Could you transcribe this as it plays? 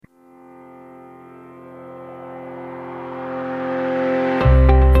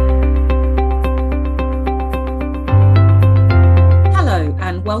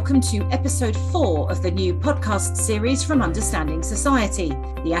welcome to episode 4 of the new podcast series from Understanding Society,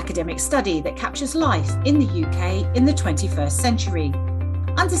 the academic study that captures life in the UK in the 21st century.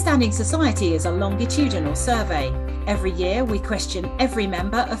 Understanding Society is a longitudinal survey. Every year we question every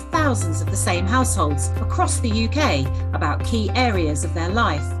member of thousands of the same households across the UK about key areas of their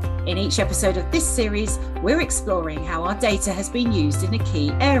life. In each episode of this series, we're exploring how our data has been used in a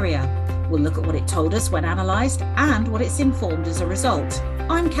key area. We'll look at what it told us when analysed and what it's informed as a result.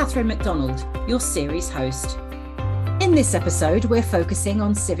 I'm Catherine McDonald, your series host. In this episode, we're focusing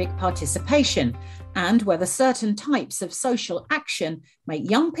on civic participation and whether certain types of social action make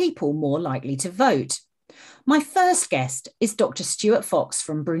young people more likely to vote. My first guest is Dr. Stuart Fox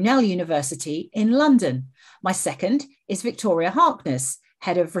from Brunel University in London. My second is Victoria Harkness,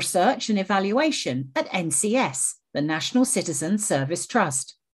 Head of Research and Evaluation at NCS, the National Citizen Service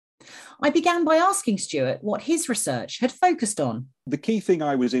Trust. I began by asking Stuart what his research had focused on. The key thing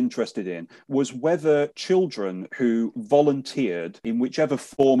I was interested in was whether children who volunteered, in whichever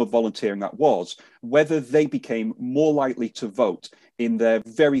form of volunteering that was, whether they became more likely to vote in their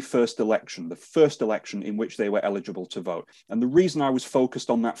very first election, the first election in which they were eligible to vote. And the reason I was focused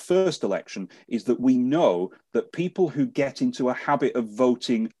on that first election is that we know that people who get into a habit of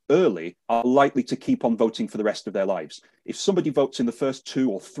voting early are likely to keep on voting for the rest of their lives. If somebody votes in the first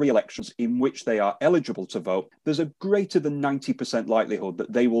 2 or 3 elections in which they are eligible to vote, there's a greater than 90% likelihood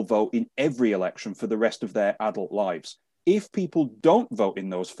that they will vote in every election for the rest of their adult lives. If people don't vote in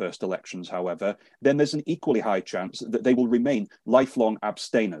those first elections, however, then there's an equally high chance that they will remain lifelong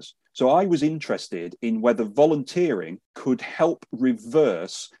abstainers. So I was interested in whether volunteering could help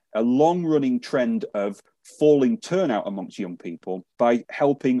reverse a long-running trend of falling turnout amongst young people by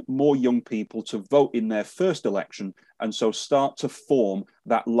helping more young people to vote in their first election and so start to form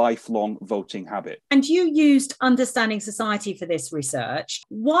that lifelong voting habit. And you used Understanding Society for this research.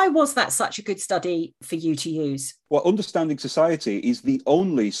 Why was that such a good study for you to use? Well, Understanding Society is the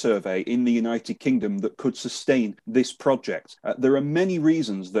only survey in the United Kingdom that could sustain this project. There are many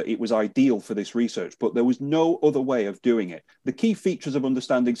reasons that it was ideal for this research, but there was no other way of doing it. The key features of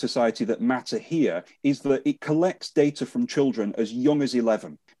Understanding Society that matter here is that it collects data from children as young as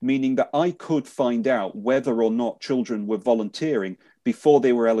 11, meaning that I could find out whether or not children were volunteering before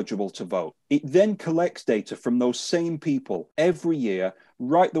they were eligible to vote. It then collects data from those same people every year,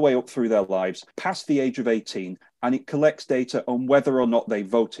 right the way up through their lives, past the age of 18, and it collects data on whether or not they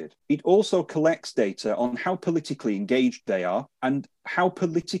voted. It also collects data on how politically engaged they are and how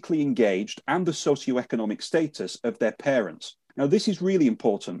politically engaged and the socioeconomic status of their parents. Now, this is really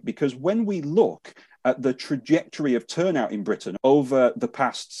important because when we look at the trajectory of turnout in Britain over the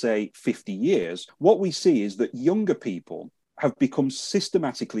past, say, 50 years, what we see is that younger people have become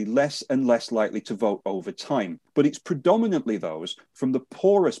systematically less and less likely to vote over time. But it's predominantly those from the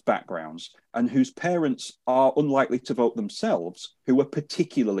poorest backgrounds and whose parents are unlikely to vote themselves who are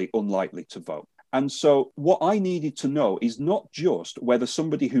particularly unlikely to vote. And so what I needed to know is not just whether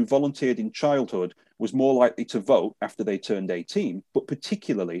somebody who volunteered in childhood was more likely to vote after they turned 18, but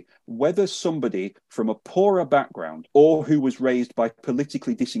particularly whether somebody from a poorer background or who was raised by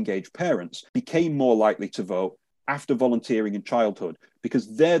politically disengaged parents became more likely to vote after volunteering in childhood,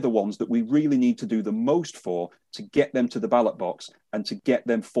 because they're the ones that we really need to do the most for to get them to the ballot box and to get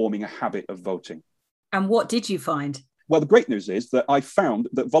them forming a habit of voting. And what did you find? Well, the great news is that I found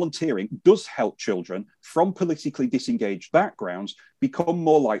that volunteering does help children from politically disengaged backgrounds become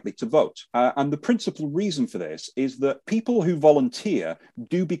more likely to vote. And the principal reason for this is that people who volunteer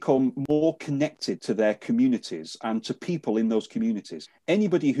do become more connected to their communities and to people in those communities.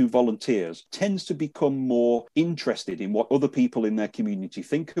 Anybody who volunteers tends to become more interested in what other people in their community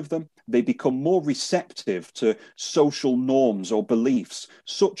think of them. They become more receptive to social norms or beliefs,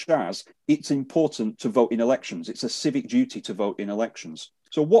 such as it's important to vote in elections. It's a civic duty to vote in elections.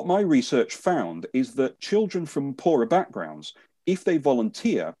 So what my research found is that children from poorer backgrounds, if they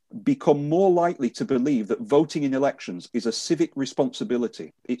volunteer, become more likely to believe that voting in elections is a civic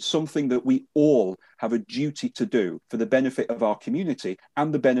responsibility. It's something that we all have a duty to do for the benefit of our community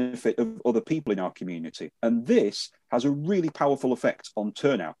and the benefit of other people in our community. And this has a really powerful effect on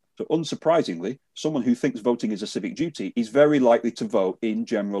turnout. So unsurprisingly, someone who thinks voting is a civic duty is very likely to vote in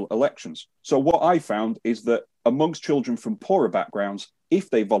general elections. So what I found is that amongst children from poorer backgrounds, if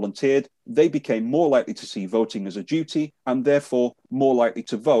they volunteered, they became more likely to see voting as a duty and therefore more likely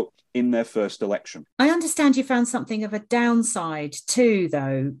to vote in their first election. I understand you found something of a downside too,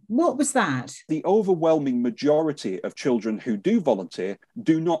 though. What was that? The overwhelming majority of children who do volunteer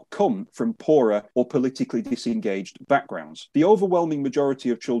do not come from poorer or politically disengaged backgrounds. The overwhelming majority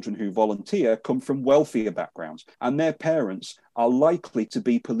of children who volunteer come from wealthier backgrounds, and their parents are likely to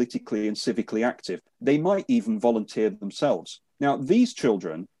be politically and civically active. They might even volunteer themselves. Now, these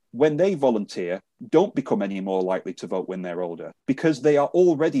children, when they volunteer, don't become any more likely to vote when they're older, because they are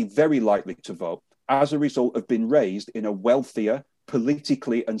already very likely to vote as a result of being raised in a wealthier,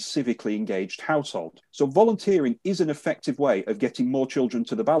 politically and civically engaged household. So volunteering is an effective way of getting more children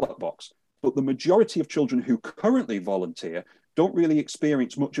to the ballot box. But the majority of children who currently volunteer don't really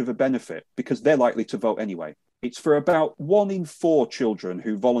experience much of a benefit because they're likely to vote anyway. It's for about 1 in 4 children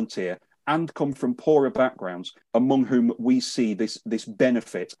who volunteer and come from poorer backgrounds, among whom we see this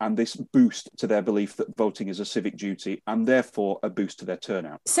benefit and this boost to their belief that voting is a civic duty, and therefore a boost to their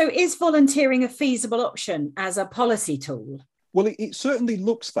turnout. So is volunteering a feasible option as a policy tool? Well, it certainly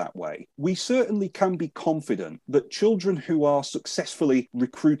looks that way. We certainly can be confident that children who are successfully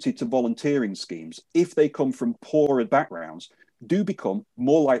recruited to volunteering schemes, if they come from poorer backgrounds, do become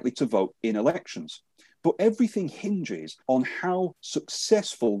more likely to vote in elections. But everything hinges on how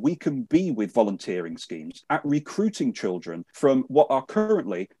successful we can be with volunteering schemes at recruiting children from what are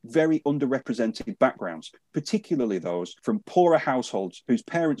currently very underrepresented backgrounds, particularly those from poorer households whose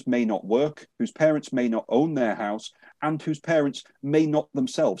parents may not work, whose parents may not own their house, and whose parents may not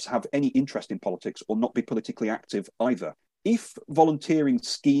themselves have any interest in politics or not be politically active either. If volunteering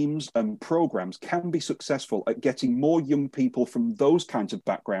schemes and programs can be successful at getting more young people from those kinds of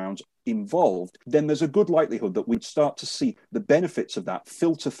backgrounds involved, then there's a good likelihood that we'd start to see the benefits of that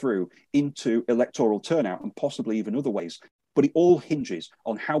filter through into electoral turnout and possibly even other ways. But it all hinges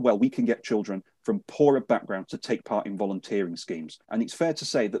on how well we can get children from poorer backgrounds to take part in volunteering schemes. And it's fair to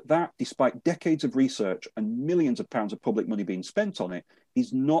say that, despite decades of research and millions of pounds of public money being spent on it,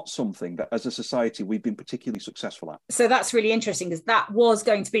 is not something that as a society we've been particularly successful at. So that's really interesting, because that was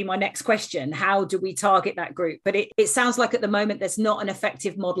going to be my next question. How do we target that group? But it sounds like at the moment there's not an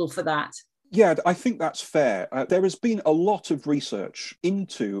effective model for that. Yeah, I think that's fair. There has been a lot of research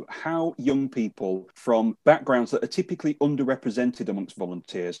into how young people from backgrounds that are typically underrepresented amongst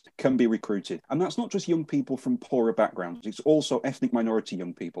volunteers can be recruited. And that's not just young people from poorer backgrounds, it's also ethnic minority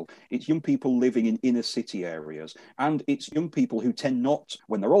young people. It's young people living in inner city areas. And it's young people who tend not,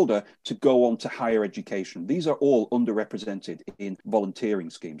 when they're older, to go on to higher education. These are all underrepresented in volunteering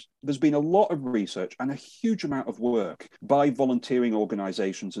schemes. There's been a lot of research and a huge amount of work by volunteering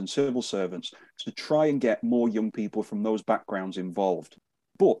organisations and civil servants to try and get more young people from those backgrounds involved.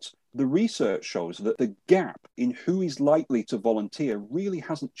 But the research shows that the gap in who is likely to volunteer really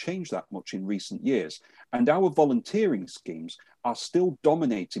hasn't changed that much in recent years. And our volunteering schemes are still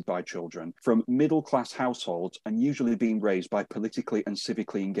dominated by children from middle-class households and usually being raised by politically and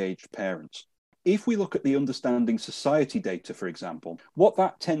civically engaged parents. If we look at the Understanding Society data, for example, what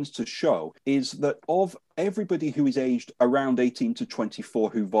that tends to show is that of everybody who is aged around 18 to 24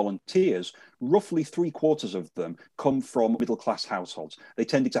 who volunteers, roughly 3/4 of them come from middle-class households. They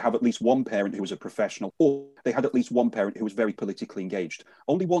tended to have at least one parent who was a professional, or they had at least one parent who was very politically engaged.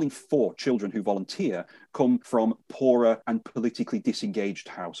 Only 1 in 4 children who volunteer come from poorer and politically disengaged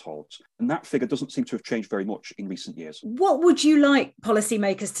households. And that figure doesn't seem to have changed very much in recent years. What would you like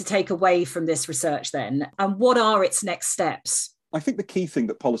policymakers to take away from this research then? And what are its next steps? I think the key thing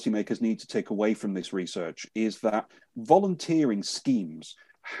that policymakers need to take away from this research is that volunteering schemes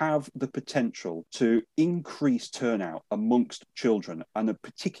have the potential to increase turnout amongst children, and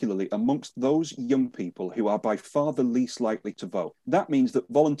particularly amongst those young people who are by far the least likely to vote. That means that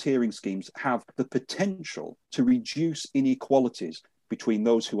volunteering schemes have the potential to reduce inequalities between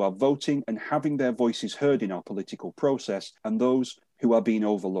those who are voting and having their voices heard in our political process and those who are being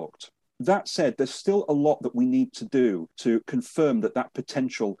overlooked. That said, there's still a lot that we need to do to confirm that that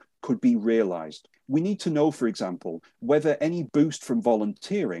potential could be realised. We need to know, for example, whether any boost from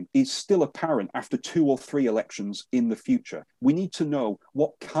volunteering is still apparent after 2 or 3 elections in the future. We need to know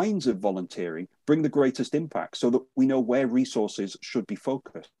what kinds of volunteering bring the greatest impact so that we know where resources should be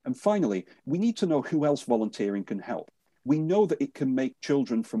focused. And finally, we need to know who else volunteering can help. We know that it can make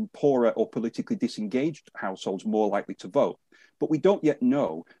children from poorer or politically disengaged households more likely to vote, but we don't yet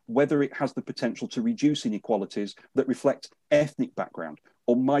know whether it has the potential to reduce inequalities that reflect ethnic background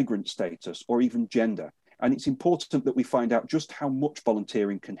or migrant status or even gender. And it's important that we find out just how much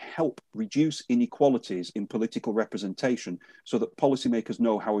volunteering can help reduce inequalities in political representation so that policymakers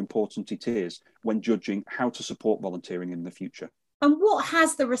know how important it is when judging how to support volunteering in the future. And what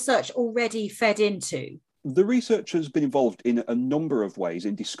has the research already fed into? The research has been involved in a number of ways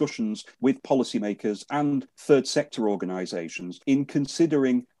in discussions with policymakers and third sector organisations in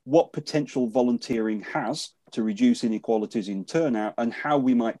considering what potential volunteering has to reduce inequalities in turnout and how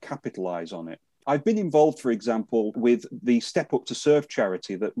we might capitalise on it. I've been involved, for example, with the Step Up to Serve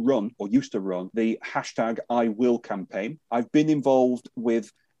charity that used to run the #IWill campaign. I've been involved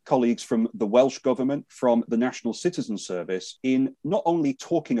with colleagues from the Welsh Government, from the National Citizen Service, in not only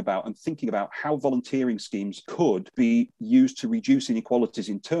talking about and thinking about how volunteering schemes could be used to reduce inequalities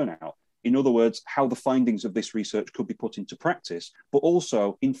in turnout. In other words, how the findings of this research could be put into practice, but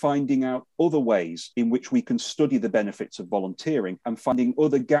also in finding out other ways in which we can study the benefits of volunteering and finding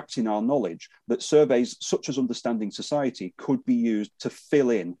other gaps in our knowledge that surveys such as Understanding Society could be used to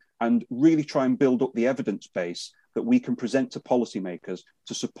fill in and really try and build up the evidence base that we can present to policymakers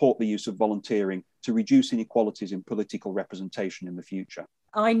to support the use of volunteering to reduce inequalities in political representation in the future.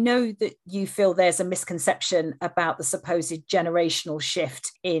 I know that you feel there's a misconception about the supposed generational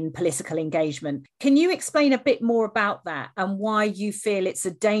shift in political engagement. Can you explain a bit more about that and why you feel it's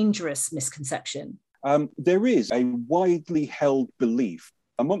a dangerous misconception? There is a widely held belief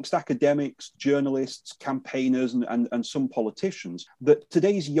amongst academics, journalists, campaigners, and some politicians that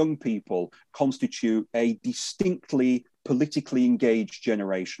today's young people constitute a distinctly politically engaged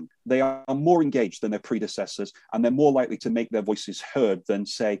generation. They are more engaged than their predecessors, and they're more likely to make their voices heard than,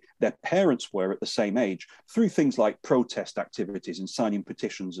 say, their parents were at the same age through things like protest activities and signing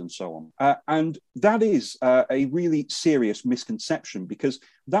petitions and so on. And that is a really serious misconception, because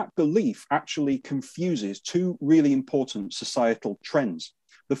that belief actually confuses two really important societal trends.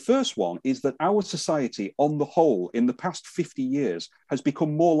 The first one is that our society on the whole in the past 50 years has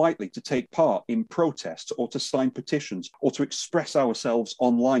become more likely to take part in protests or to sign petitions or to express ourselves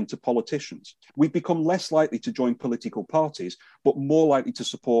online to politicians. We've become less likely to join political parties, but more likely to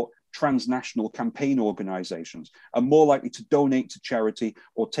support transnational campaign organisations and more likely to donate to charity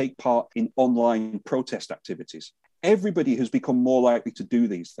or take part in online protest activities. Everybody has become more likely to do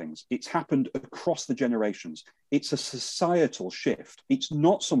these things. It's happened across the generations. It's a societal shift. It's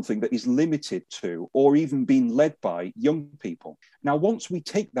not something that is limited to or even being led by young people. Now, once we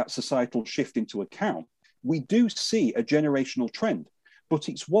take that societal shift into account, we do see a generational trend, but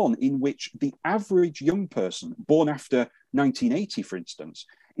it's one in which the average young person born after 1980, for instance,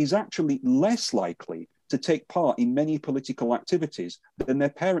 is actually less likely to take part in many political activities than their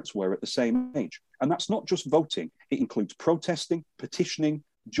parents were at the same age. And that's not just voting. It includes protesting, petitioning,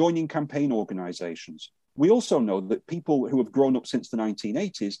 joining campaign organisations. We also know that people who have grown up since the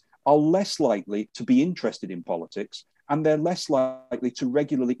 1980s are less likely to be interested in politics, and they're less likely to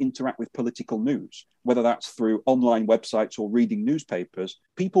regularly interact with political news, whether that's through online websites or reading newspapers.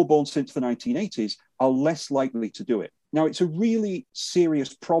 People born since the 1980s are less likely to do it. Now, it's a really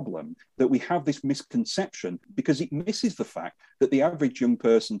serious problem that we have this misconception, because it misses the fact that the average young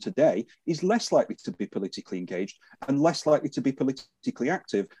person today is less likely to be politically engaged and less likely to be politically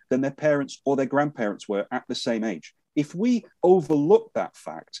active than their parents or their grandparents were at the same age. If we overlook that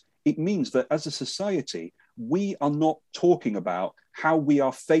fact, it means that as a society, we are not talking about how we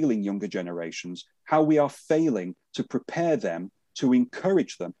are failing younger generations, how we are failing to prepare them, to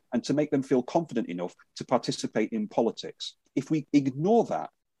encourage them, and to make them feel confident enough to participate in politics. If we ignore that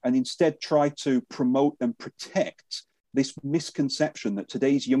and instead try to promote and protect this misconception that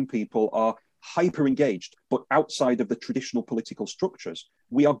today's young people are hyper engaged, but outside of the traditional political structures,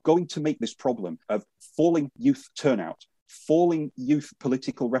 we are going to make this problem of falling youth turnout, falling youth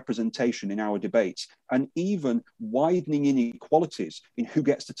political representation in our debates, and even widening inequalities in who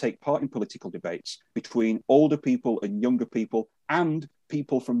gets to take part in political debates between older people and younger people and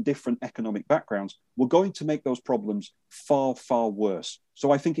people from different economic backgrounds. We're going to make those problems far, far worse.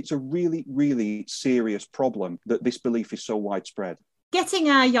 So I think it's a really, really serious problem that this belief is so widespread. Getting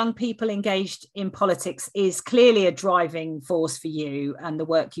our young people engaged in politics is clearly a driving force for you and the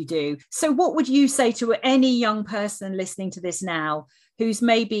work you do. So what would you say to any young person listening to this now who's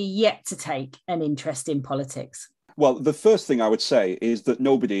maybe yet to take an interest in politics? Well, the first thing I would say is that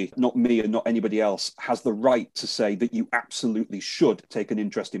nobody, not me and not anybody else, has the right to say that you absolutely should take an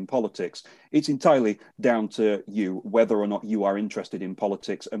interest in politics. It's entirely down to you whether or not you are interested in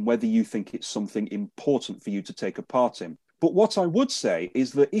politics and whether you think it's something important for you to take a part in. But what I would say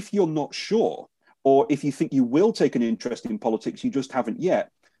is that if you're not sure, or if you think you will take an interest in politics, you just haven't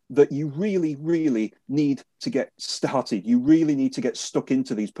yet, that you really, really need to get started. You really need to get stuck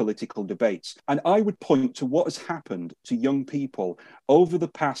into these political debates. And I would point to what has happened to young people over the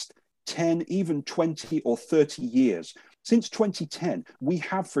past 10, even 20 or 30 years. Since 2010, we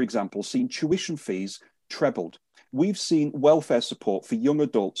have, for example, seen tuition fees trebled. We've seen welfare support for young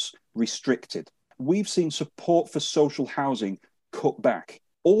adults restricted. we've seen support for social housing cut back.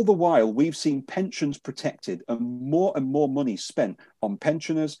 All the while, we've seen pensions protected and more money spent on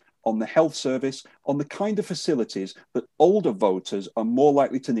pensioners, on the health service, on the kind of facilities that older voters are more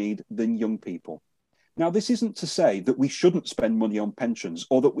likely to need than young people. Now, this isn't to say that we shouldn't spend money on pensions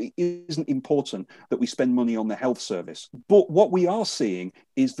or that it isn't important that we spend money on the health service. But what we are seeing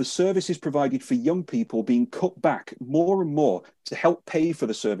is the services provided for young people being cut back more and more to help pay for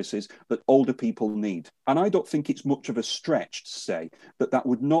the services that older people need. And I don't think it's much of a stretch to say that that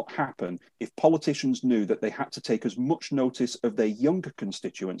would not happen if politicians knew that they had to take as much notice of their younger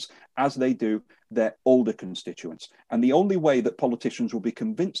constituents as they do their older constituents. And the only way that politicians will be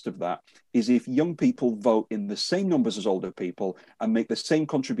convinced of that is if young people vote in the same numbers as older people and make the same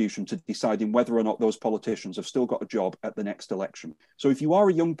contribution to deciding whether or not those politicians have still got a job at the next election. So if you are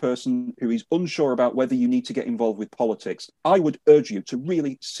a young person who is unsure about whether you need to get involved with politics, I would urge you to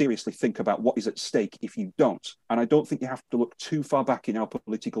really seriously think about what is at stake if you don't. And I don't think you have to look too far back in our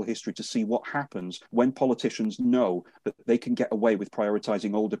political history to see what happens when politicians know that they can get away with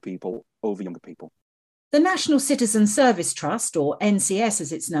prioritising older people over younger people. The National Citizen Service Trust, or NCS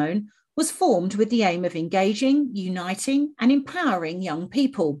as it's known, was formed with the aim of engaging, uniting and empowering young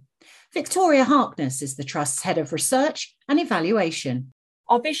people. Victoria Harkness is the Trust's Head of Research and Evaluation.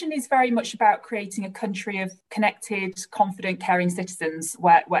 Our vision is very much about creating a country of connected, confident, caring citizens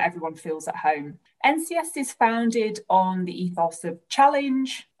where everyone feels at home. NCS is founded on the ethos of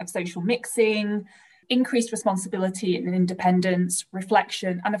challenge, of social mixing, increased responsibility and independence,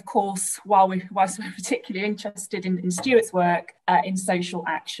 reflection, and of course, whilst we're particularly interested in Stuart's work, in social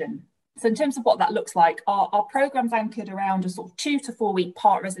action. So in terms of what that looks like, our programme's anchored around a sort of 2 to 4 week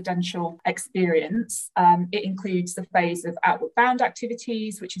part residential experience. It includes the phase of outward bound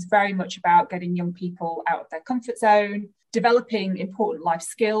activities, which is very much about getting young people out of their comfort zone, developing important life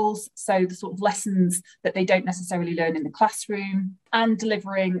skills, so the sort of lessons that they don't necessarily learn in the classroom, and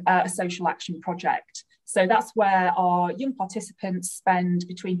delivering a social action project. So that's where our young participants spend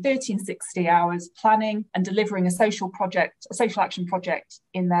between 30 and 60 hours planning and delivering a social action project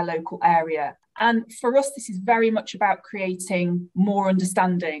in their local area. And for us, this is very much about creating more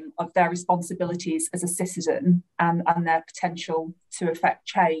understanding of their responsibilities as a citizen and their potential to affect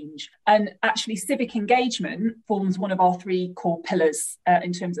change. And actually, civic engagement forms one of our 3 core pillars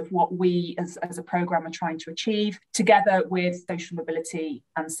in terms of what we as a programme are trying to achieve, together with social mobility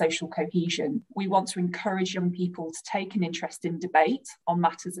and social cohesion. We want to encourage young people to take an interest in debate on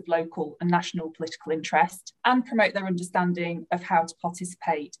matters of local and national political interest and promote their understanding of how to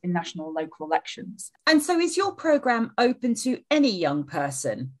participate in national and local elections. And so is your programme open to any young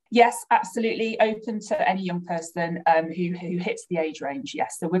person? Yes, absolutely open to any young person who hits the age range.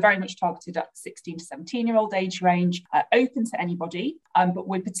 Yes, so we're very much targeted at the 16 to 17-year-old age range, open to anybody. But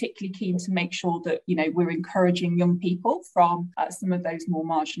we're particularly keen to make sure that we're encouraging young people from some of those more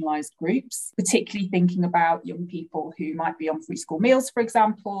marginalised groups, particularly thinking about young people who might be on free school meals, for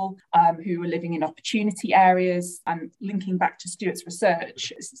example, who are living in opportunity areas. And linking back to Stuart's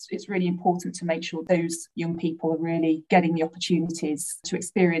research, it's really important to make sure those young people are really getting the opportunities to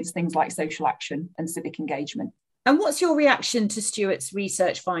experience things like social action and civic engagement. And what's your reaction to Stuart's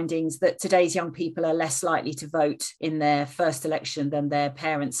research findings that today's young people are less likely to vote in their first election than their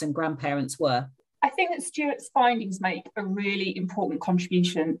parents and grandparents were? I think that Stuart's findings make a really important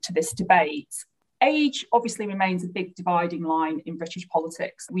contribution to this debate. Age obviously remains a big dividing line in British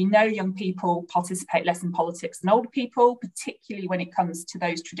politics. We know young people participate less in politics than older people, particularly when it comes to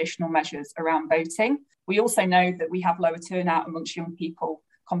those traditional measures around voting. We also know that we have lower turnout amongst young people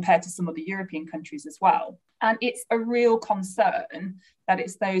compared to some other European countries as well. And it's a real concern that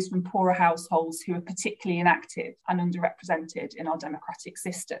it's those from poorer households who are particularly inactive and underrepresented in our democratic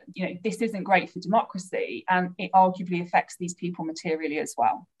system. This isn't great for democracy, and it arguably affects these people materially as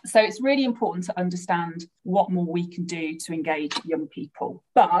well. So it's really important to understand what more we can do to engage young people.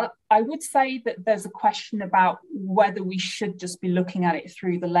 But I would say that there's a question about whether we should just be looking at it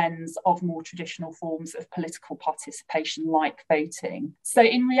through the lens of more traditional forms of political participation like voting. So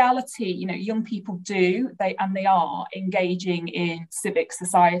in reality, young people they are engaging in civic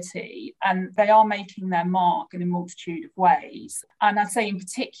society, and they are making their mark in a multitude of ways. And I'd say in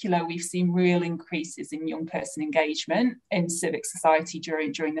particular, we've seen real increases in young person engagement in civic society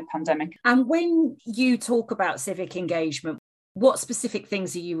during the pandemic. And when you talk about civic engagement, what specific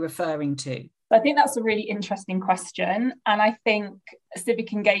things are you referring to? I think that's a really interesting question. And I think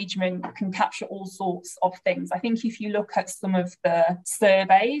civic engagement can capture all sorts of things. I think if you look at some of the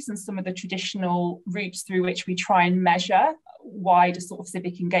surveys and some of the traditional routes through which we try and measure wider sort of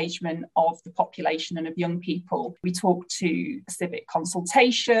civic engagement of the population and of young people, we talk to civic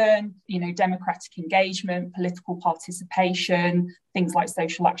consultation, democratic engagement, political participation, things like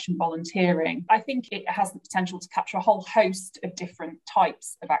social action volunteering. I think it has the potential to capture a whole host of different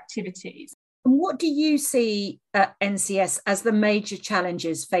types of activities. And what do you see at NCS as the major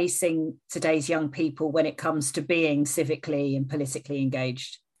challenges facing today's young people when it comes to being civically and politically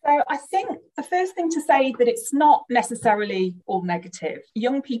engaged? So I think the first thing to say that it's not necessarily all negative.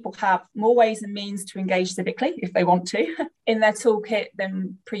 Young people have more ways and means to engage civically if they want to in their toolkit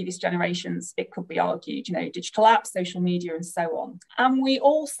than previous generations, it could be argued, digital apps, social media and so on. And we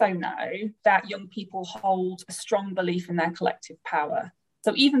also know that young people hold a strong belief in their collective power.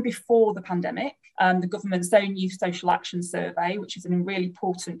 So even before the pandemic, the government's own Youth Social Action Survey, which is a really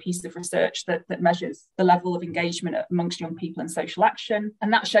important piece of research that measures the level of engagement amongst young people in social action.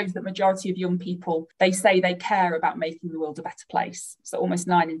 And that shows that majority of young people, they say they care about making the world a better place. So almost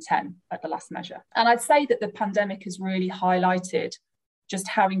 9 in 10 at the last measure. And I'd say that the pandemic has really highlighted just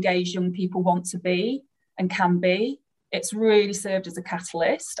how engaged young people want to be and can be. It's really served as a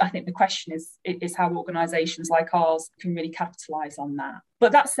catalyst. I think the question is how organisations like ours can really capitalise on that.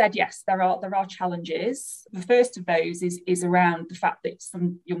 But that said, yes, there are challenges. The first of those is around the fact that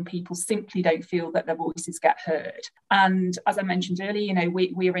some young people simply don't feel that their voices get heard. And as I mentioned earlier,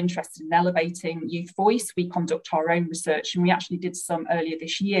 we are interested in elevating youth voice. We conduct our own research, and we actually did some earlier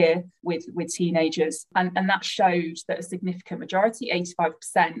this year with teenagers. And that showed that a significant majority,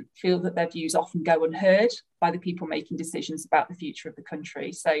 85%, feel that their views often go unheard by the people making decisions about the future of the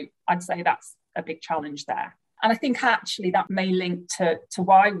country. So I'd say that's a big challenge there. And I think actually that may link to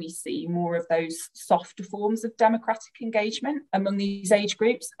why we see more of those softer forms of democratic engagement among these age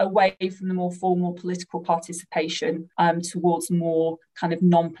groups, away from the more formal political participation towards more kind of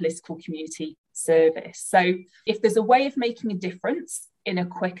non-political community service. So if there's a way of making a difference in a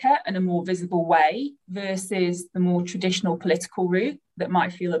quicker and a more visible way versus the more traditional political route that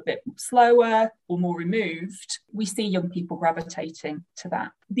might feel a bit slower or more removed, we see young people gravitating to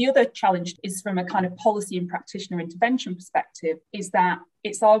that. The other challenge is from a kind of policy and practitioner intervention perspective, is that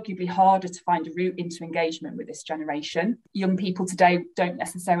it's arguably harder to find a route into engagement with this generation. Young people today don't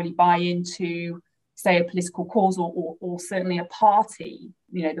necessarily buy into, say, a political cause or certainly a party,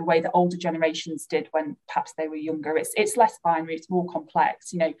 the way that older generations did when perhaps they were younger. It's less binary, it's more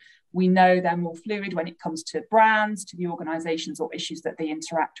complex. We know they're more fluid when it comes to brands, to the organisations or issues that they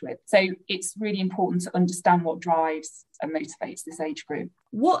interact with. So it's really important to understand what drives and motivates this age group.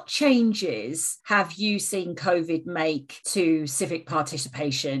 What changes have you seen COVID make to civic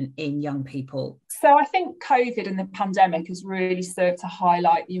participation in young people? So I think COVID and the pandemic has really served to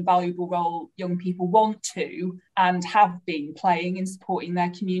highlight the invaluable role young people want to and have been playing in supporting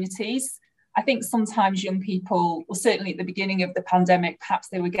their communities. I think sometimes young people, or certainly at the beginning of the pandemic, perhaps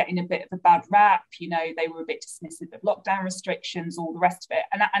they were getting a bit of a bad rap, they were a bit dismissive of lockdown restrictions, all the rest of it.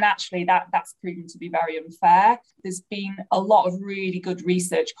 And actually that's proven to be very unfair. There's been a lot of really good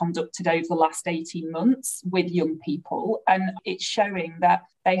research conducted over the last 18 months with young people, and it's showing that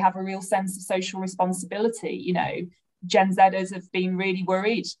they have a real sense of social responsibility. Gen Zers have been really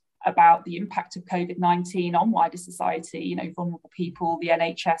worried about the impact of COVID-19 on wider society, vulnerable people, the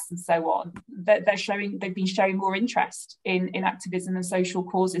NHS and so on. They've been showing more interest in activism and social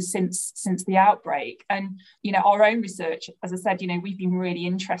causes since the outbreak. And, our own research, as I said, we've been really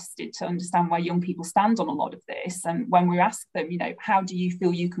interested to understand where young people stand on a lot of this. And when we ask them, how do you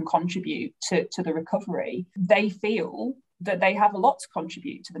feel you can contribute to the recovery? They feel that they have a lot to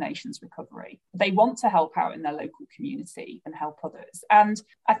contribute to the nation's recovery. They want to help out in their local community and help others. And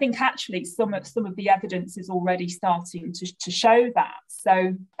I think actually some of the evidence is already starting to show that.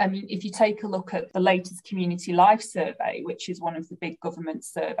 So, if you take a look at the latest Community Life survey, which is one of the big government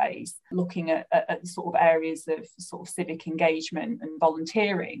surveys looking at the sort of areas of sort of civic engagement and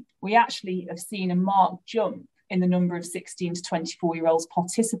volunteering, we actually have seen a marked jump in the number of 16 to 24-year-olds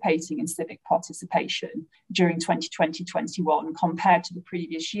participating in civic participation during 2020-21 compared to the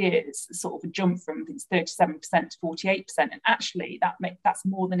previous years, sort of a jump from 37% to 48%. And actually, that's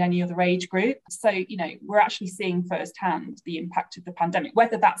more than any other age group. So, we're actually seeing firsthand the impact of the pandemic.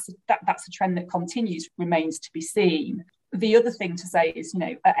 Whether that's a trend that continues remains to be seen. The other thing to say is,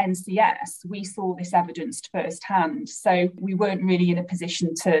 at NCS, we saw this evidenced firsthand. So we weren't really in a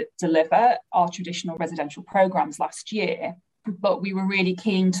position to deliver our traditional residential programmes last year, but we were really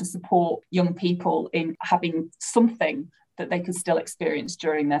keen to support young people in having something that they could still experience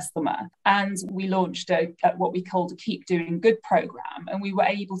during their summer. And we launched what we called a Keep Doing Good programme, and we were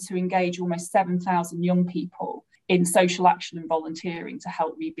able to engage almost 7,000 young people in social action and volunteering to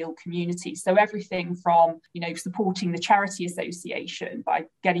help rebuild communities. So everything from, supporting the charity association by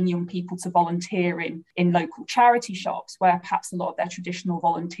getting young people to volunteer in local charity shops where perhaps a lot of their traditional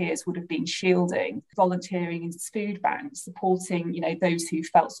volunteers would have been shielding, volunteering in food banks, supporting, those who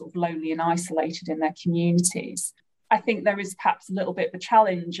felt sort of lonely and isolated in their communities. I think there is perhaps a little bit of a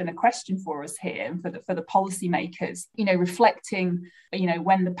challenge and a question for us here and for the policymakers, reflecting,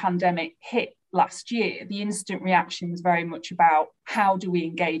 when the pandemic hit last year, the instant reaction was very much about how do we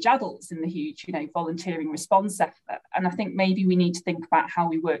engage adults in the huge, volunteering response effort. And I think maybe we need to think about how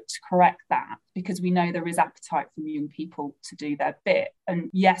we work to correct that, because we know there is appetite from young people to do their bit. And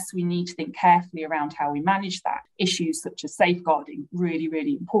yes, we need to think carefully around how we manage that. Issues such as safeguarding, really,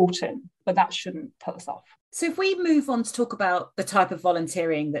 really important, but that shouldn't put us off. So if we move on to talk about the type of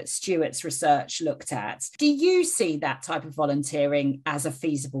volunteering that Stuart's research looked at, do you see that type of volunteering as a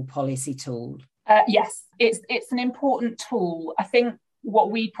feasible policy tool? Yes, it's an important tool. I think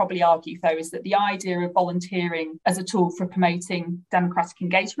what we probably argue, though, is that the idea of volunteering as a tool for promoting democratic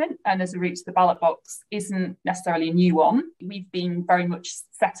engagement and as a route to the ballot box isn't necessarily a new one. We've been very much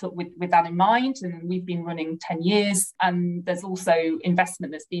set up with that in mind, and we've been running 10 years. And there's also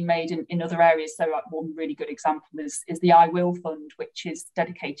investment that's been made in other areas. So one really good example is the I Will Fund, which is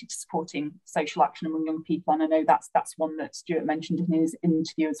dedicated to supporting social action among young people. And I know that's one that Stuart mentioned in his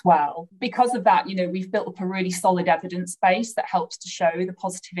interview as well. Because of that, we've built up a really solid evidence base that helps to show the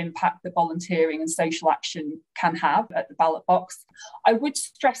positive impact that volunteering and social action can have at the ballot box. I would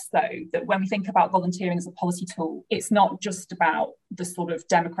stress, though, that when we think about volunteering as a policy tool, it's not just about the sort of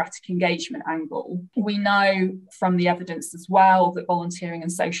democratic engagement angle. We know from the evidence as well that volunteering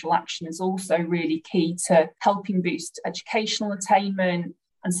and social action is also really key to helping boost educational attainment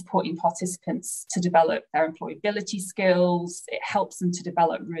and supporting participants to develop their employability skills. It helps them to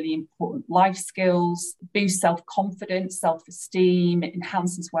develop really important life skills, boost self-confidence, self-esteem, it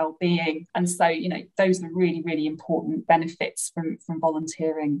enhances well-being. And so, those are really, really important benefits from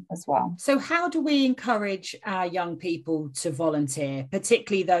volunteering as well. So how do we encourage our young people to volunteer,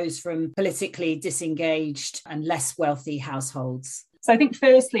 particularly those from politically disengaged and less wealthy households? So I think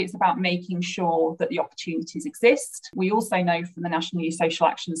firstly, it's about making sure that the opportunities exist. We also know from the National Youth Social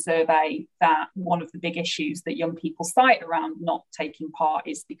Action Survey that one of the big issues that young people cite around not taking part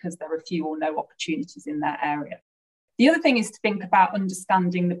is because there are few or no opportunities in their area. The other thing is to think about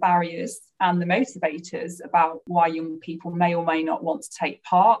understanding the barriers and the motivators about why young people may or may not want to take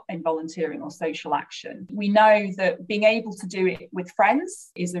part in volunteering or social action. We know that being able to do it with friends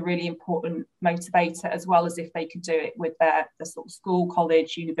is a really important motivator, as well as if they could do it with their sort of school,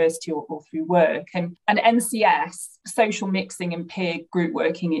 college, university or through work. And NCS, social mixing and peer group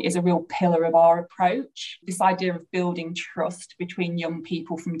working is a real pillar of our approach. This idea of building trust between young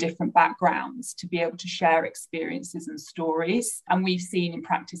people from different backgrounds to be able to share experiences and stories. And we've seen in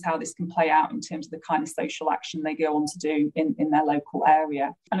practice how this can play out in terms of the kind of social action they go on to do in their local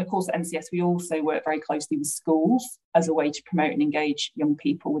area. And of course, at NCS, we also work very closely with schools as a way to promote and engage young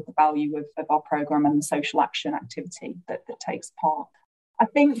people with the value of our programme and the social action activity that takes part. I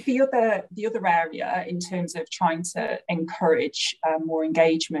think the other area in terms of trying to encourage more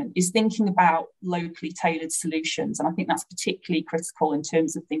engagement is thinking about locally tailored solutions. And I think that's particularly critical in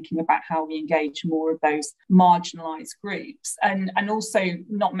terms of thinking about how we engage more of those marginalised groups, and also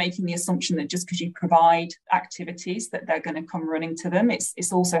not making the assumption that just because you provide activities that they're going to come running to them.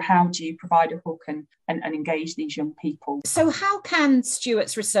 It's also how do you provide a hook and engage these young people. So how can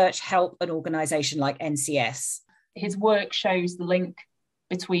Stuart's research help an organisation like NCS? His work shows the link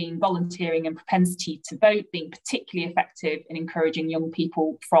between volunteering and propensity to vote being particularly effective in encouraging young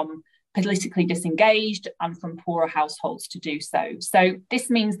people from politically disengaged and from poorer households to do so. So this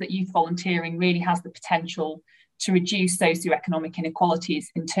means that youth volunteering really has the potential to reduce socioeconomic inequalities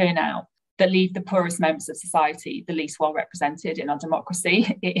in turnout that leave the poorest members of society the least well represented in our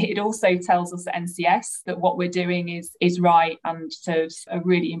democracy. It also tells us at NCS that what we're doing is right and serves a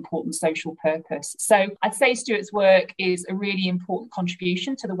really important social purpose. So I'd say Stuart's work is a really important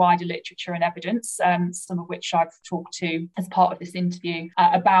contribution to the wider literature and evidence, some of which I've talked to as part of this interview,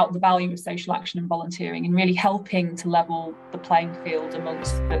 about the value of social action and volunteering and really helping to level the playing field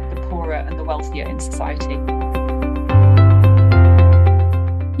amongst the poorer and the wealthier in society.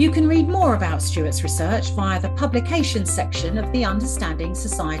 You can read more about Stuart's research via the publications section of the Understanding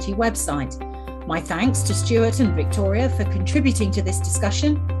Society website. My thanks to Stuart and Victoria for contributing to this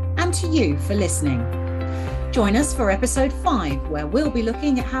discussion and to you for listening. Join us for episode 5, where we'll be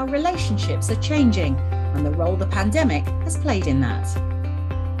looking at how relationships are changing and the role the pandemic has played in that.